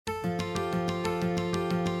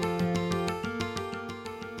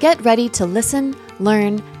Get ready to listen,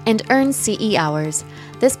 learn, and earn CE hours.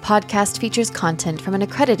 This podcast features content from an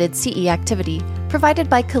accredited CE activity provided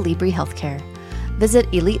by Colibri Healthcare. Visit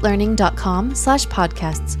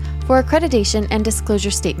elitelearning.com/podcasts for accreditation and disclosure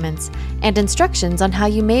statements and instructions on how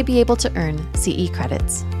you may be able to earn CE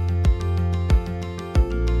credits.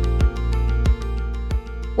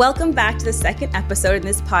 Welcome back to the second episode in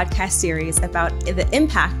this podcast series about the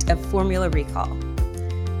impact of formula recall.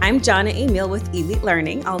 I'm Jana Emil with Elite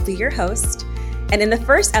Learning. I'll be your host. And in the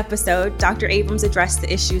first episode, Dr. Abrams addressed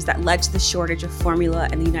the issues that led to the shortage of formula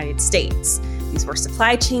in the United States. These were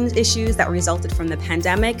supply chain issues that resulted from the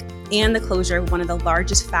pandemic and the closure of one of the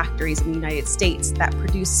largest factories in the United States that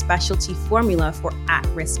produced specialty formula for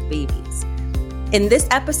at-risk babies. In this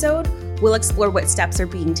episode, we'll explore what steps are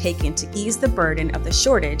being taken to ease the burden of the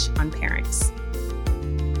shortage on parents.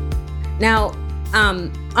 Now,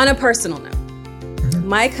 on a personal note,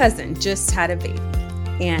 my cousin just had a baby,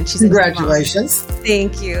 and she's congratulations.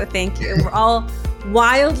 Thank you. We're all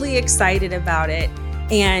wildly excited about it.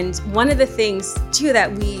 And one of the things too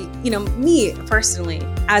that we, me personally,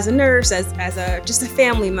 as a nurse, as just a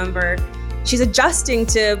family member, she's adjusting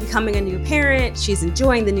to becoming a new parent. She's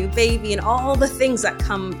enjoying the new baby and all the things that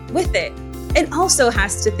come with it. And also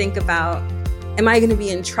has to think about, am I going to be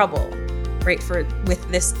in trouble, right,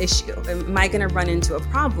 with this issue? Am I going to run into a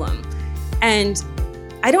problem? And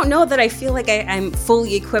I don't know that I feel like I'm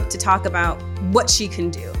fully equipped to talk about what she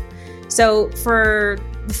can do. So for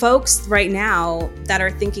the folks right now that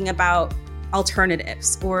are thinking about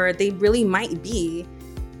alternatives, or they really might be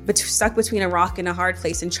stuck between a rock and a hard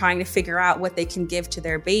place and trying to figure out what they can give to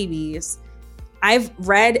their babies, I've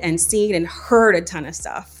read and seen and heard a ton of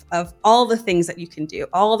stuff of all the things that you can do,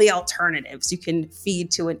 all the alternatives you can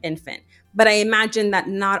feed to an infant. But I imagine that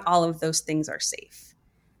not all of those things are safe.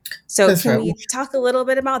 So That's can right. we talk a little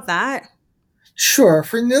bit about that? Sure.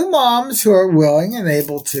 For new moms who are willing and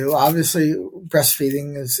able to, obviously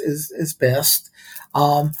breastfeeding is best.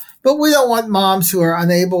 But we don't want moms who are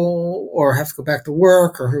unable or have to go back to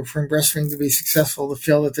work or who find breastfeeding to be successful to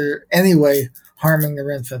feel that they're anyway harming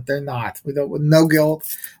their infant. They're not. We don't, with no guilt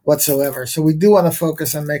whatsoever. So we do want to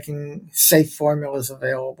focus on making safe formulas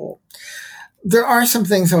available. There are some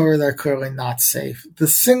things, however, that are clearly not safe. The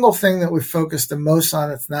single thing that we focus the most on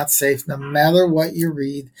that's not safe, no matter what you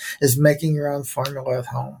read, is making your own formula at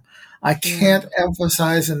home. I can't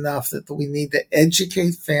emphasize enough that we need to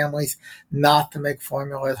educate families not to make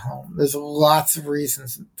formula at home. There's lots of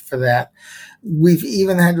reasons for that. We've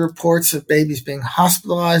even had reports of babies being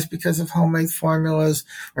hospitalized because of homemade formulas.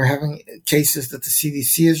 We're having cases that the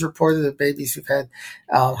CDC has reported of babies who've had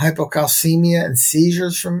hypocalcemia and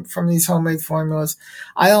seizures from these homemade formulas.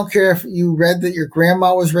 I don't care if you read that your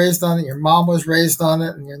grandma was raised on it, your mom was raised on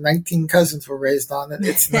it, and your 19 cousins were raised on it.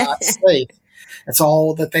 It's not safe. It's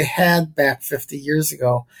all that they had back 50 years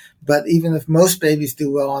ago. But even if most babies do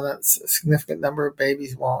well on it, a significant number of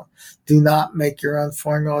babies won't. Do not make your own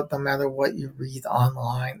formula no matter what you read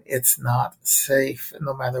online. It's not safe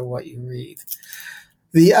no matter what you read.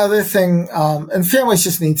 The other thing, and families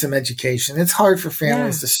just need some education. It's hard for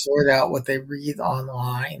families to sort out what they read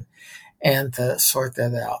online and to sort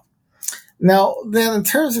that out. Now, then, in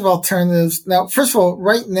terms of alternatives, now, first of all,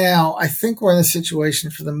 right now, I think we're in a situation,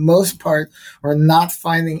 for the most part, where not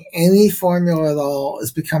finding any formula at all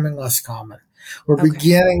is becoming less common. We're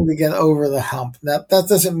beginning to get over the hump. Now, that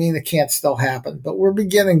doesn't mean it can't still happen, but we're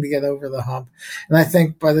beginning to get over the hump. And I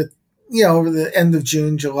think by over the end of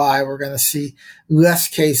June, July, we're going to see less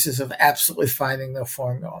cases of absolutely finding no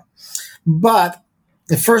formula. But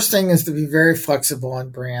the first thing is to be very flexible on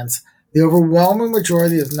brands. The overwhelming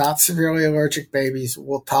majority of not severely allergic babies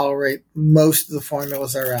will tolerate most of the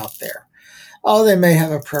formulas that are out there. Oh, they may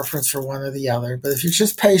have a preference for one or the other, but if you're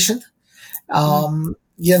just patient,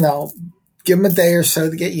 give them a day or so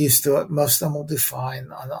to get used to it. Most of them will do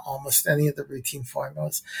fine on almost any of the routine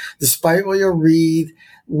formulas. Despite what you'll read,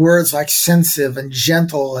 words like sensitive and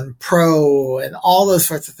gentle and pro and all those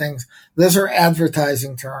sorts of things, those are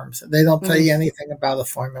advertising terms. They don't tell you anything about a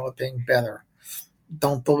formula being better.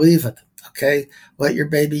 Don't believe it. Okay. Let your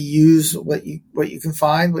baby use what you can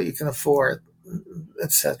find, what you can afford,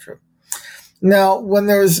 etc. Now, when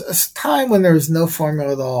there was a time when there was no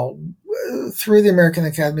formula at all, through the American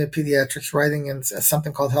Academy of Pediatrics, writing in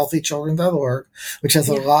something called healthychildren.org, which has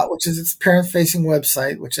which is its parent-facing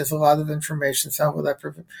website, which has a lot of information, some of that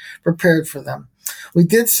prepared for them. We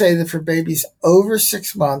did say that for babies over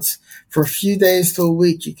 6 months, for a few days to a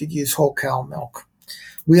week, you could use whole cow milk.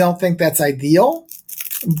 We don't think that's ideal,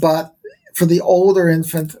 but for the older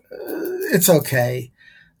infant, it's okay.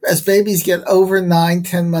 As babies get over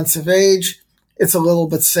 9-10 months of age, it's a little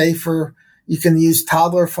bit safer. You can use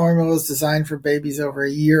toddler formulas designed for babies over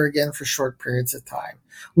a year, again, for short periods of time.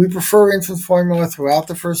 We prefer infant formula throughout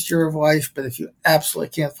the first year of life, but if you absolutely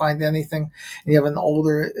can't find anything and you have an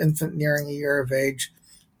older infant nearing a year of age,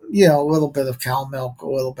 a little bit of cow milk, a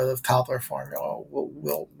little bit of toddler formula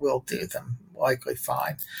will do them likely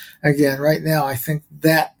fine. Again, right now, I think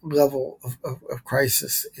that level of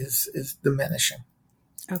crisis is diminishing.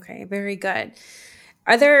 Okay, very good.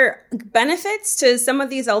 Are there benefits to some of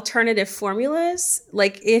these alternative formulas?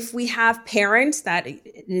 Like if we have parents that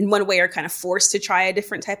in one way are kind of forced to try a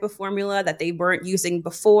different type of formula that they weren't using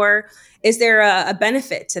before, is there a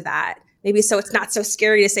benefit to that? Maybe so it's not so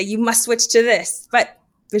scary to say you must switch to this, but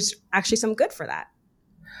there's actually some good for that.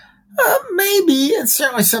 Maybe, and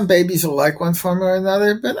certainly some babies will like one formula or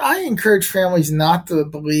another, but I encourage families not to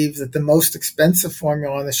believe that the most expensive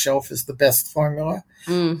formula on the shelf is the best formula.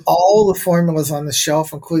 All the formulas on the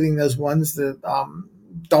shelf, including those ones that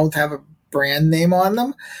don't have a brand name on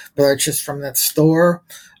them, but are just from that store,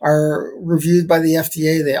 are reviewed by the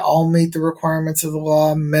FDA. They all meet the requirements of the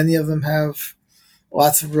law. Many of them have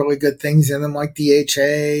lots of really good things in them, like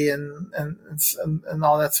DHA and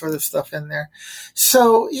all that sort of stuff in there.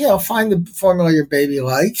 So, find the formula your baby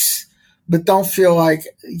likes, but don't feel like,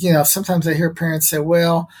 sometimes I hear parents say,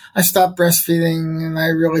 well, I stopped breastfeeding and I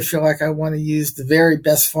really feel like I want to use the very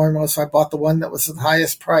best formula, so I bought the one that was the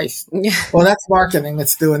highest price. Yeah. Well, that's marketing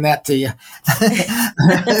that's doing that to you.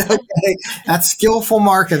 Okay. That's skillful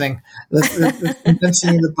marketing. That's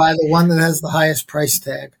convincing you to buy the one that has the highest price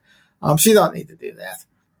tag. So you don't need to do that.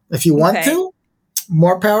 If you want to,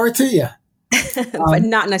 more power to you. But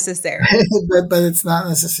not necessary. but it's not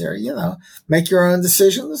necessary. Make your own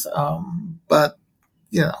decisions. But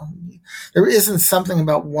there isn't something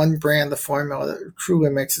about one brand of formula that truly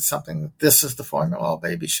makes it something that this is the formula all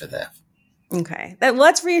babies should have. Okay.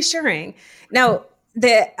 That's reassuring. Now,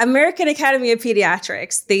 the American Academy of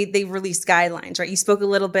Pediatrics, they released guidelines, right? You spoke a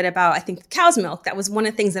little bit about, I think, cow's milk. That was one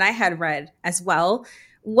of the things that I had read as well.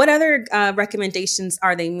 What other recommendations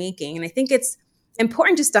are they making? And I think it's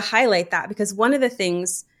important just to highlight that, because one of the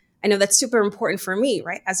things I know that's super important for me,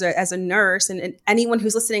 right, as a nurse, and anyone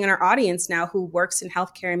who's listening in our audience now who works in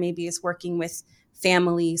healthcare and maybe is working with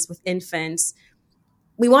families, with infants,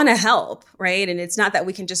 we want to help, right? And it's not that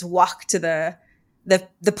we can just walk to the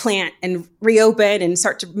plant and reopen and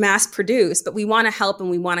start to mass produce, but we want to help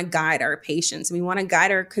and we want to guide our patients and we want to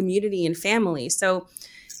guide our community and family. So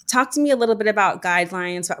talk to me a little bit about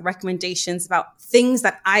guidelines, about recommendations, about things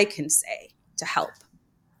that I can say to help.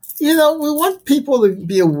 We want people to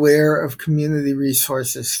be aware of community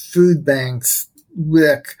resources, food banks,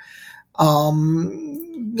 WIC,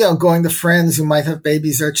 going to friends who might have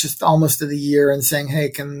babies that are just almost at a year and saying, hey,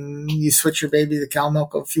 can you switch your baby to cow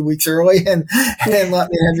milk a few weeks early and let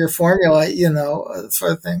me have your formula,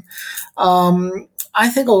 sort of thing. I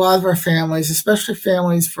think a lot of our families, especially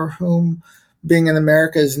families for whom being in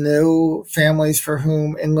America is new, families for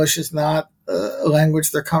whom English is not a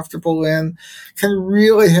language they're comfortable in, can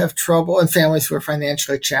really have trouble, and families who are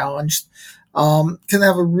financially challenged can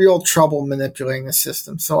have a real trouble manipulating the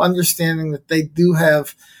system. So understanding that they do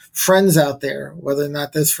have friends out there, whether or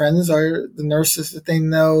not those friends are the nurses that they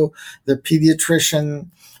know, their pediatrician,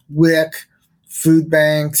 WIC, food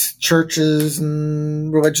banks, churches,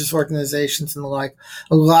 and religious organizations and the like.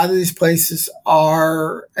 A lot of these places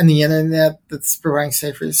are, and the internet that's providing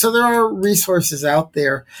safety. So there are resources out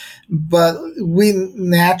there, but we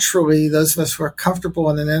naturally, those of us who are comfortable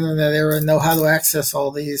in an internet era, know how to access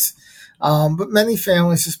all these. But many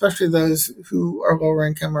families, especially those who are lower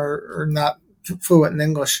income or not fluent in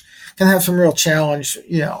English, can have some real challenge,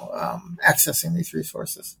 accessing these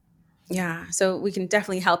resources. Yeah. So we can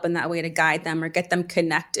definitely help in that way to guide them or get them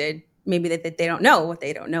connected. Maybe that they don't know what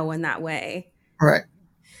they don't know in that way. Right.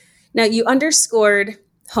 Now, you underscored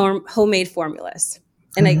homemade formulas.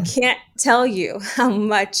 And I can't tell you how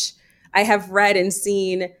much I have read and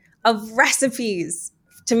seen of recipes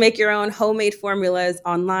to make your own homemade formulas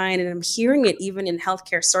online. And I'm hearing it even in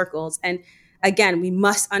healthcare circles. And again, we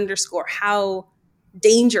must underscore how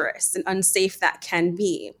dangerous and unsafe that can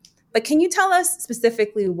be. But can you tell us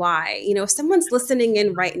specifically why? If someone's listening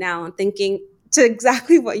in right now and thinking to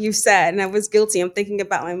exactly what you said, and I was guilty, I'm thinking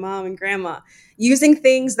about my mom and grandma using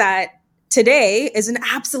things that today is an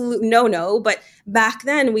absolute no-no, but back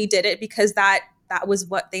then we did it because that was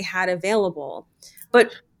what they had available.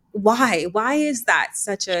 But why? Why is that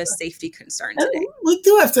such a safety concern today? We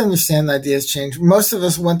do have to understand the ideas change. Most of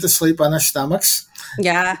us went to sleep on our stomachs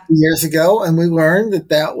years ago, and we learned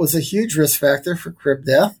that was a huge risk factor for crib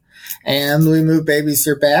death. And we moved babies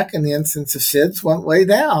to their back, and the incidence of SIDS went way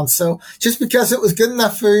down. So just because it was good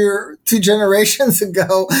enough for your 2 generations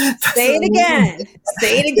ago, say it again.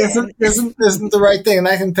 Isn't the right thing. And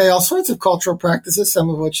I can tell you all sorts of cultural practices, some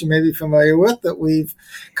of which you may be familiar with, that we've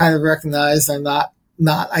kind of recognized are not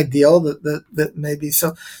ideal, that maybe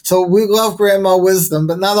so we love grandma wisdom,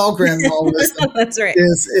 but not all grandma wisdom that's right.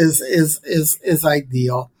 is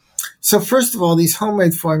ideal. So first of all, these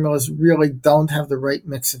homemade formulas really don't have the right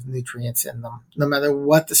mix of nutrients in them, no matter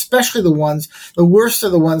what, especially the worst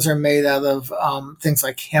of the ones are made out of things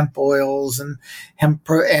like hemp oils and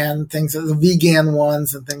things, the vegan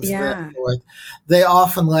ones and things of that sort. They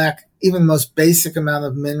often lack even the most basic amount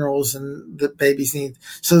of minerals that babies need.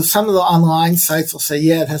 So some of the online sites will say,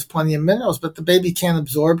 yeah, it has plenty of minerals, but the baby can't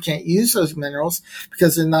use those minerals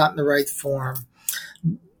because they're not in the right form.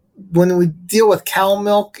 When we deal with cow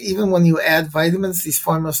milk, even when you add vitamins, these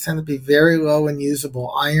formulas tend to be very low in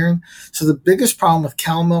usable iron. So the biggest problem with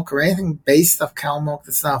cow milk or anything based off cow milk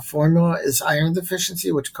that's not a formula is iron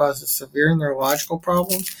deficiency, which causes severe neurological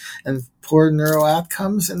problems and poor neural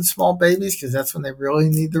outcomes in small babies, because that's when they really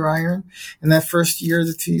need their iron in that first year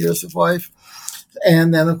to 2 years of life.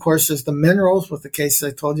 And then, of course, there's the minerals with the cases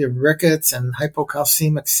I told you of rickets and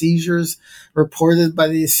hypocalcemic seizures reported by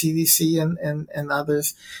the CDC and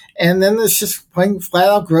others. And then there's just plain flat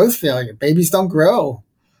out growth failure. Babies don't grow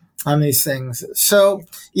on these things. So,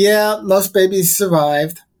 yeah, most babies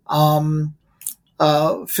survived 50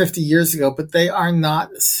 years ago, but they are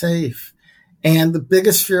not safe. And the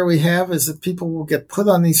biggest fear we have is that people will get put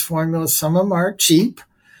on these formulas. Some of them are cheap.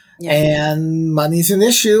 Yeah. And money's an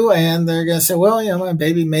issue, and they're going to say, well, my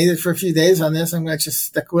baby made it for a few days on this. I'm going to just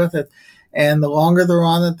stick with it. And the longer they're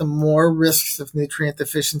on it, the more risks of nutrient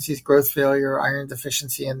deficiencies, growth failure, iron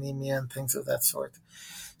deficiency, anemia, and things of that sort.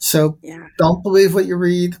 So Don't believe what you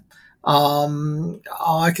read. All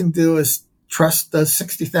I can do is trust those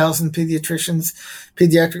 60,000 pediatricians,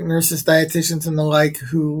 pediatric nurses, dietitians, and the like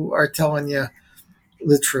who are telling you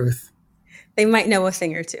the truth. They might know a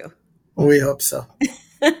thing or two. We hope so.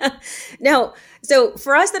 Now, so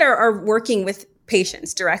for us that are working with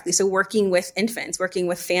patients directly, so working with infants, working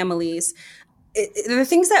with families, the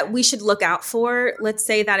things that we should look out for, let's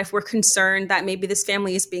say that if we're concerned that maybe this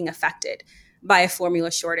family is being affected by a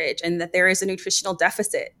formula shortage and that there is a nutritional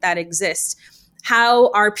deficit that exists,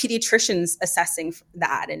 how are pediatricians assessing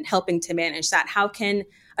that and helping to manage that? How can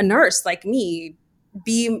a nurse like me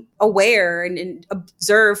be aware and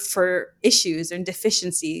observe for issues and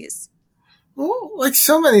deficiencies? Well, like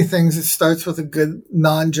so many things, it starts with a good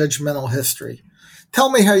non-judgmental history.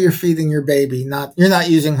 Tell me how you're feeding your baby. You're not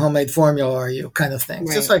using homemade formula, are you? Kind of thing.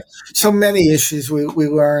 Right. Just like so many issues, we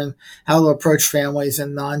learn how to approach families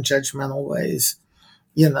in non-judgmental ways.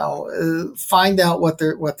 Find out what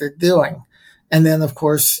they're doing, and then of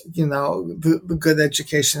course, the good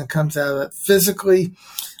education that comes out of it. Physically,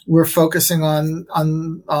 we're focusing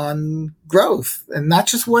on growth and not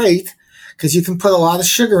just weight. Because you can put a lot of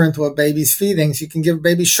sugar into a baby's feedings. You can give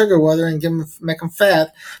babies sugar water and make them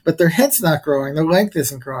fat, but their head's not growing. Their length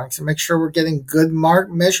isn't growing. So make sure we're getting good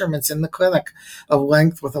measurements in the clinic of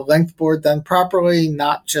length with a length board done properly,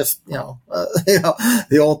 not just,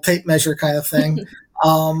 the old tape measure kind of thing.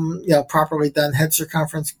 Properly done head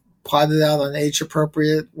circumference, plotted out on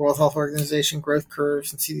age-appropriate World Health Organization growth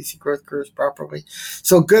curves and CDC growth curves properly.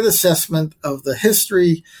 So good assessment of the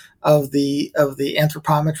history of the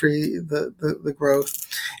anthropometry, the growth.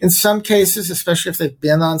 In some cases, especially if they've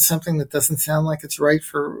been on something that doesn't sound like it's right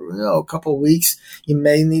for a couple of weeks, you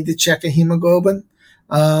may need to check a hemoglobin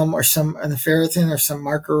or a ferritin or some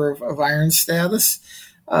marker of iron status.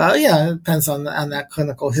 It depends on that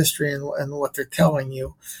clinical history and what they're telling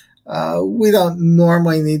you. We don't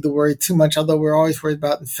normally need to worry too much, although we're always worried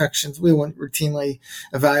about infections. We wouldn't routinely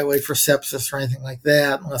evaluate for sepsis or anything like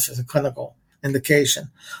that unless there's a clinical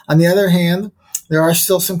indication. On the other hand, there are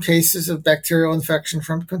still some cases of bacterial infection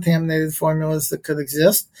from contaminated formulas that could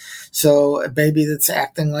exist. So a baby that's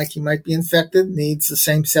acting like he might be infected needs the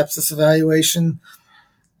same sepsis evaluation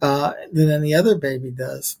than any other baby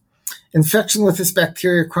does. Infection with this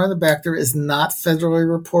bacteria, Cronobacter, is not federally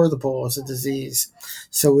reportable as a disease.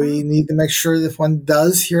 So we need to make sure that if one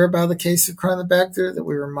does hear about a case of Cronobacter, that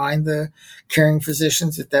we remind the caring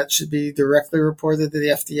physicians that should be directly reported to the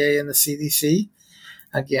FDA and the CDC.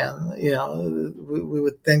 Again, we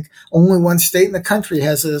would think only one state in the country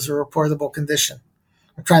has it as a reportable condition.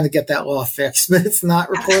 We're trying to get that law fixed, but it's not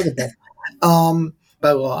reportable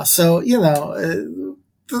by law. So,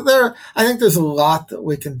 I think there's a lot that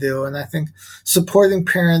we can do. And I think supporting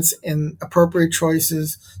parents in appropriate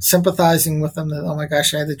choices, sympathizing with them that, oh my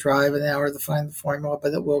gosh, I had to drive an hour to find the formula,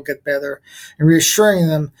 but it will get better, and reassuring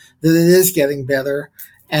them that it is getting better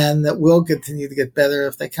and that will continue to get better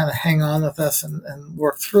if they kind of hang on with us and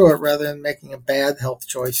work through it rather than making a bad health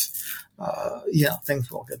choice. Things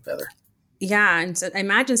will get better. Yeah. And so I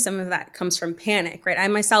imagine some of that comes from panic, right? I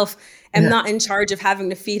myself am not in charge of having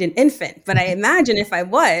to feed an infant, but I imagine if I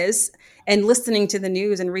was, and listening to the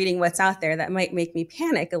news and reading what's out there, that might make me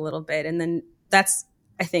panic a little bit. And then that's,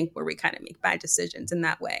 I think, where we kind of make bad decisions in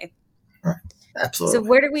that way. Right. Absolutely. So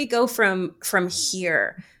where do we go from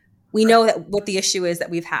here? We know that what the issue is that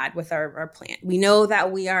we've had with our plant. We know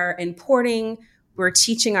that we are importing, we're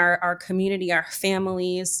teaching our community, our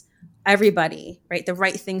families, everybody, right, the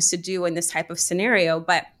right things to do in this type of scenario.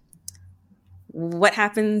 But what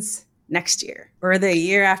happens next year or the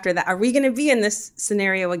year after that? Are we going to be in this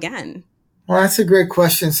scenario again? Well, that's a great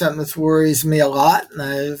question, something that worries me a lot. And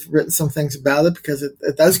I've written some things about it because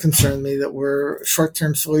it does concern me that we're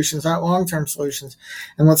short-term solutions aren't long-term solutions.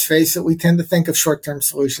 And let's face it, we tend to think of short-term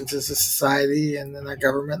solutions as a society and in our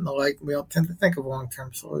government and the like. We don't tend to think of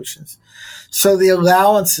long-term solutions. So the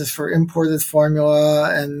allowances for imported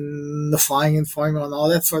formula and the flying in formula and all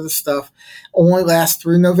that sort of stuff only last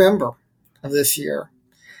through November of this year.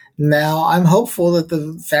 Now, I'm hopeful that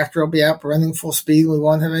the factory will be out running full speed. We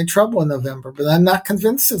won't have any trouble in November, but I'm not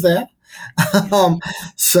convinced of that.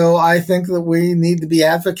 So I think that we need to be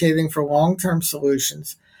advocating for long-term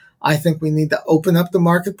solutions. I think we need to open up the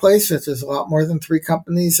marketplace. There's a lot more than 3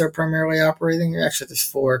 companies that are primarily operating. Actually, there's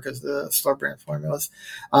 4 because the store brand formulas,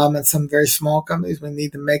 and some very small companies. We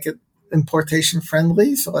need to make it importation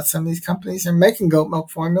friendly. So let some of these companies are making goat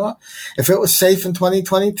milk formula. If it was safe in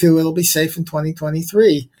 2022, it'll be safe in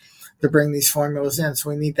 2023 to bring these formulas in. So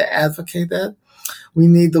we need to advocate that. We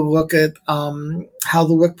need to look at how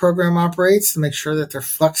the WIC program operates to make sure that they're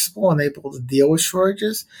flexible and able to deal with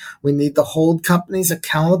shortages. We need to hold companies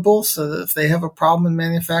accountable so that if they have a problem in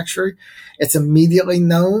manufacturing, it's immediately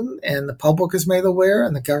known and the public is made aware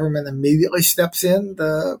and the government immediately steps in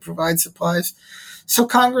to provide supplies. So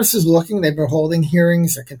Congress is looking. They've been holding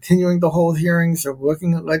hearings. They're continuing to hold hearings. They're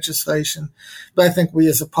looking at legislation. But I think we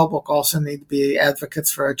as a public also need to be advocates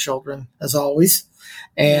for our children, as always,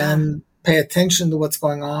 and pay attention to what's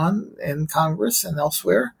going on in Congress and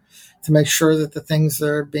elsewhere to make sure that the things that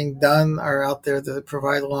are being done are out there to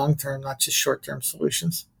provide long-term, not just short-term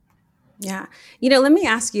solutions. Yeah. Let me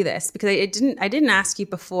ask you this, because I didn't ask you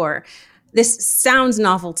before. This sounds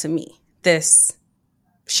novel to me, this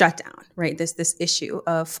shutdown, right? This issue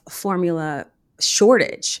of formula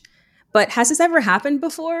shortage. But has this ever happened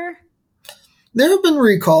before? There have been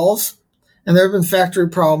recalls and there have been factory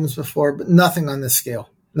problems before, but nothing on this scale.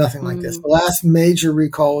 Nothing like this. The last major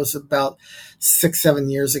recall was about 6-7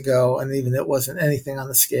 years ago, and even it wasn't anything on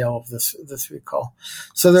the scale of this recall.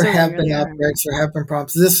 So there have been outbreaks, there have been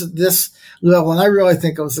problems. This level, and I really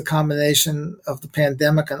think it was a combination of the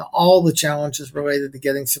pandemic and all the challenges related to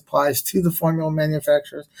getting supplies to the formula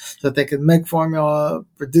manufacturers so that they could make formula,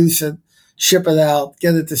 produce it, ship it out,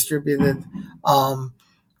 get it distributed.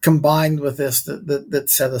 Combined with this that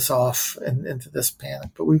set us off into this panic.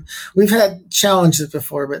 But we've had challenges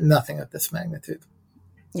before, but nothing at this magnitude.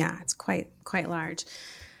 Yeah, it's quite large.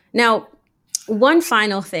 Now, one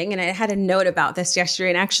final thing, and I had a note about this yesterday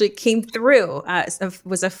and actually came through,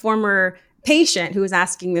 was a former patient who was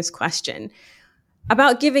asking this question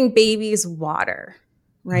about giving babies water,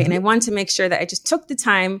 right? Mm-hmm. And I wanted to make sure that I just took the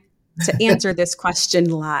time to answer this question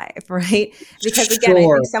live, right? Because again, I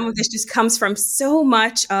think some of this just comes from so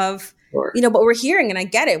much of, what we're hearing, and I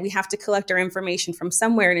get it. We have to collect our information from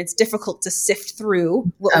somewhere and it's difficult to sift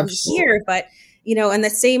through what we hear, but in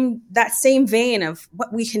that same vein of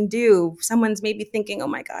what we can do, someone's maybe thinking, oh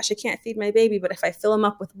my gosh, I can't feed my baby, but if I fill them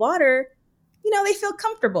up with water, they feel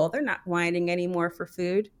comfortable. They're not whining anymore for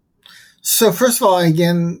food. So first of all, I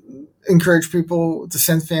again encourage people to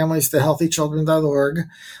send families to healthychildren.org.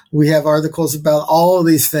 We have articles about all of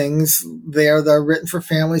these things there that are written for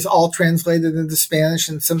families, all translated into Spanish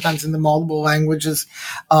and sometimes into multiple languages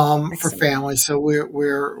for families. So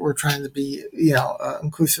we're trying to be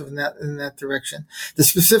inclusive in that direction. To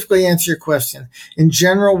specifically answer your question, in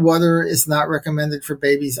general, water is not recommended for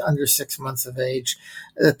babies under 6 months of age.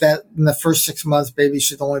 That in the first 6 months, babies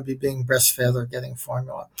should only be being breastfed or getting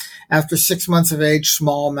formula. After 6 months of age,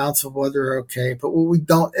 small amounts of water are okay. But what we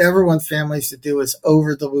don't ever want families to do is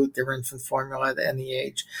over dilute their infant formula at any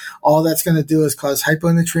age. All that's going to do is cause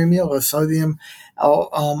hyponatremia, low sodium,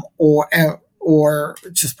 or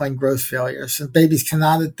just plain growth failure. So babies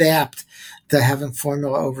cannot adapt to having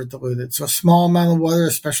formula over diluted. So a small amount of water,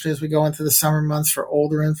 especially as we go into the summer months for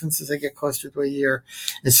older infants as they get closer to a year,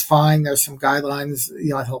 is fine. There's some guidelines,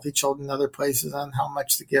 at Healthy Children and other places on how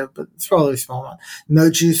much to give, but it's probably a small amount.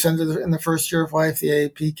 No juice in the first year of life. The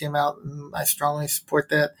AAP came out, and I strongly support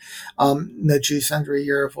that. No juice under a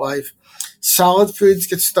year of life. Solid foods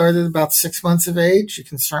get started about 6 months of age. You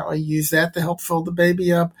can certainly use that to help fill the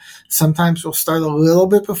baby up. Sometimes we'll start a little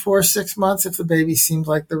bit before 6 months if the baby seems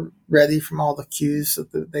like they're ready from all the cues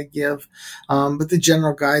that they give. But the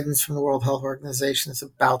general guidance from the World Health Organization is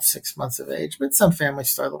about 6 months of age. But some families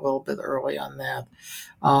start a little bit early on that.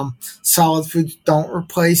 Solid foods don't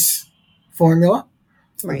replace formula.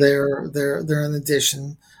 Right. They're an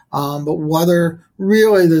addition. But water,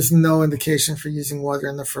 really, there's no indication for using water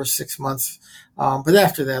in the first 6 months. But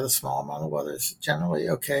after that, a small amount of water is generally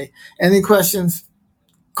okay. Any questions?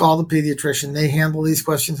 Call the pediatrician. They handle these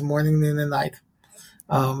questions morning, noon, and night.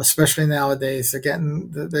 Especially nowadays, they're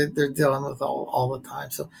dealing with all the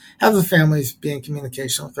time. So have the families be in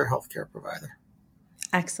communication with their healthcare provider.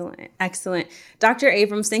 Excellent. Excellent. Dr.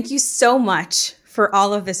 Abrams, thank you so much for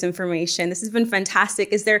all of this information. This has been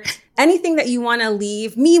fantastic. Is there anything that you want to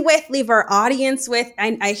leave me with, leave our audience with?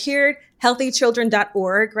 I hear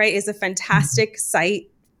healthychildren.org, right, is a fantastic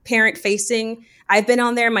site, parent facing. I've been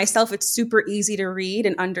on there myself. It's super easy to read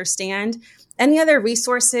and understand. Any other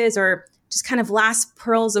resources or just kind of last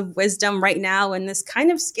pearls of wisdom right now in this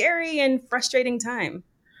kind of scary and frustrating time?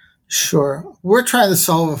 Sure. We're trying to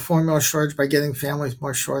solve a formula shortage by getting families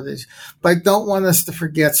more shortage, but I don't want us to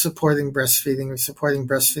forget supporting breastfeeding or supporting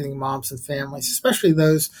breastfeeding moms and families, especially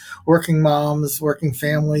those working moms, working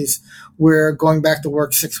families, where going back to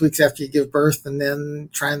work 6 weeks after you give birth and then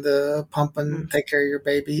trying to pump and take care of your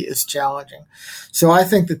baby is challenging. So I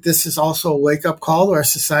think that this is also a wake-up call to our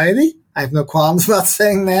society. I have no qualms about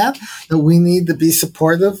saying that we need to be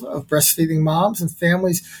supportive of breastfeeding moms and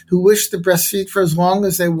families who wish to breastfeed for as long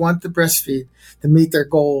as they want to breastfeed to meet their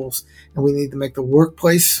goals. And we need to make the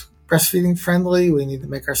workplace breastfeeding friendly. We need to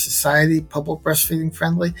make our society public breastfeeding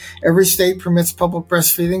friendly. Every state permits public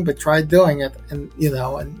breastfeeding, but try doing it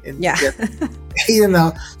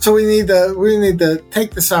so we need to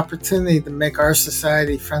take this opportunity to make our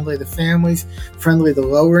society friendly to families, friendly to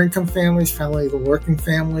lower income families, friendly to working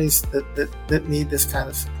families that need this kind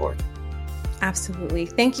of support. Absolutely.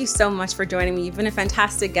 Thank you so much for joining me. You've been a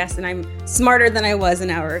fantastic guest, and I'm smarter than I was an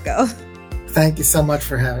hour ago. Thank you so much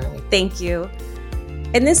for having me. Thank you.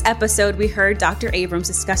 In this episode, we heard Dr. Abrams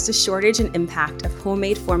discuss the shortage and impact of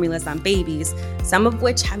homemade formulas on babies, some of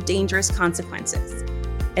which have dangerous consequences.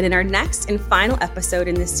 And in our next and final episode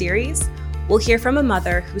in this series, we'll hear from a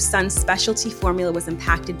mother whose son's specialty formula was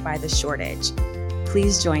impacted by the shortage.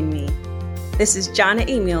 Please join me. This is Jana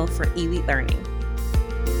Emil for Elite Learning.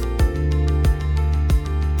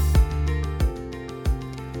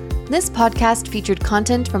 This podcast featured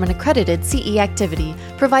content from an accredited CE activity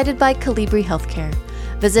provided by Calibri Healthcare.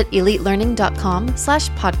 Visit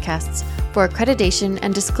elitelearning.com/podcasts for accreditation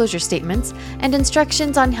and disclosure statements and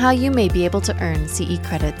instructions on how you may be able to earn CE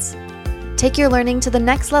credits. Take your learning to the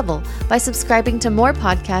next level by subscribing to more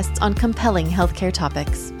podcasts on compelling healthcare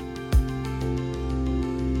topics.